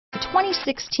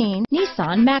2016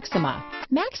 Nissan Maxima.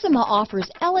 Maxima offers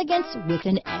elegance with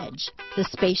an edge. The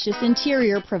spacious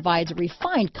interior provides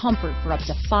refined comfort for up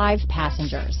to 5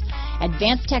 passengers.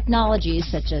 Advanced technologies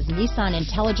such as Nissan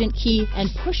Intelligent Key and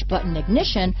push-button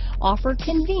ignition offer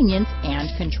convenience and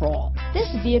control. This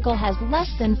vehicle has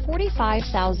less than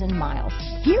 45,000 miles.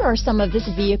 Here are some of this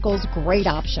vehicle's great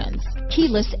options: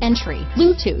 keyless entry,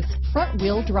 Bluetooth,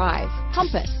 front-wheel drive,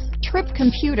 compass, trip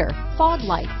computer, fog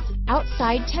lights,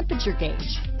 outside temperature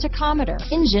gauge, tachometer,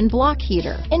 engine block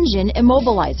heater, engine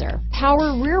immobilizer,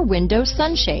 power rear window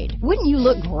sunshade. Wouldn't you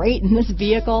look great in this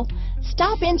vehicle?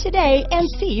 Stop in today and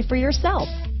see for yourself.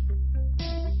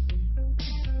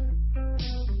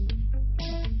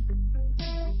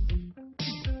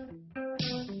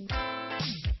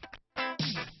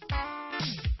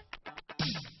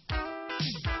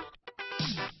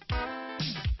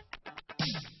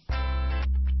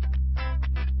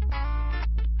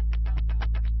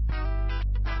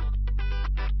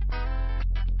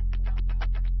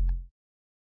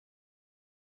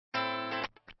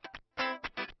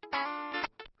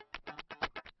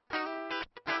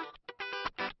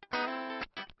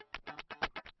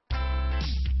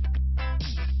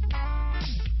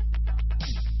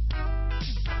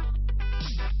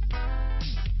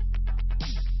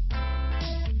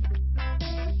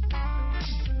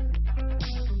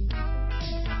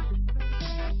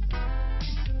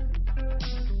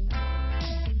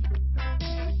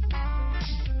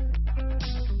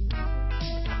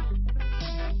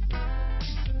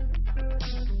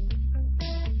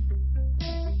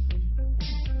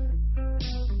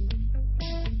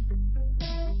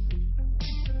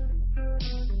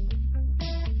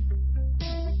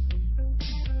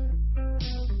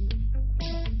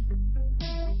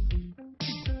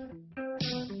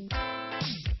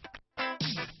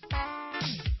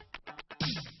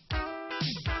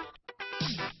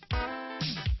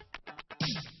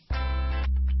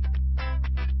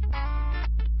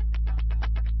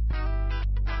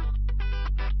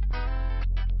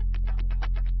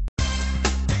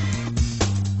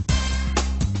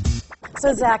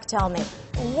 So Zach, tell me,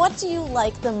 what do you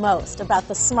like the most about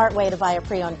the smart way to buy a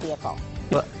pre-owned vehicle?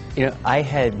 Well, I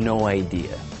had no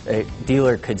idea a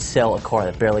dealer could sell a car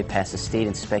that barely passed a state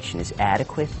inspection is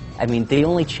adequate. I mean, they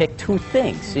only check 2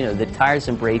 things. The tires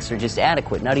and brakes are just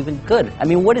adequate, not even good. I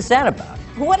mean, what is that about?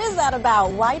 What is that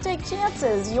about? Why take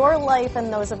chances? Your life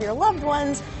and those of your loved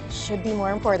ones should be more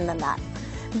important than that.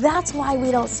 That's why we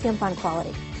don't skimp on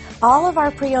quality. All of our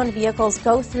pre-owned vehicles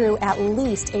go through at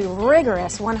least a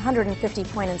rigorous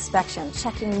 150-point inspection,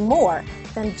 checking more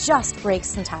than just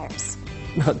brakes and tires.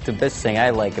 The best thing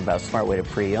I like about Smart Way to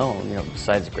Pre-Own,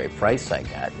 besides the great price I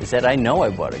got, is that I know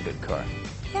I bought a good car.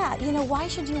 Yeah, why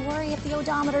should you worry if the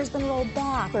odometer's been rolled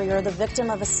back, or you're the victim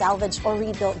of a salvaged or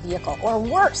rebuilt vehicle, or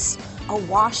worse, a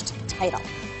washed title?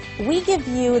 We give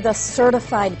you the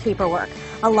certified paperwork,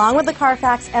 along with the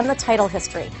CARFAX and the title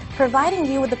history, providing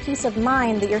you with the peace of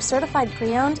mind that your certified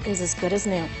pre-owned is as good as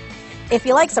new. If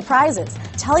you like surprises,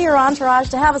 tell your entourage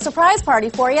to have a surprise party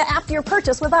for you after your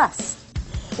purchase with us.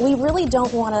 We really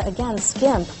don't want to, again,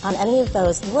 skimp on any of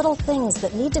those little things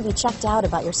that need to be checked out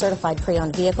about your certified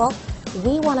pre-owned vehicle.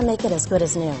 We want to make it as good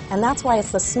as new, and that's why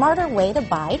it's the smarter way to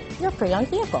buy your pre-owned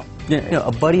vehicle.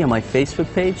 A buddy on my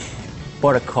Facebook page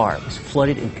bought a car. It was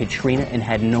flooded in Katrina and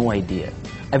had no idea.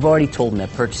 I've already told him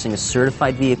that purchasing a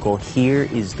certified vehicle here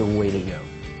is the way to go.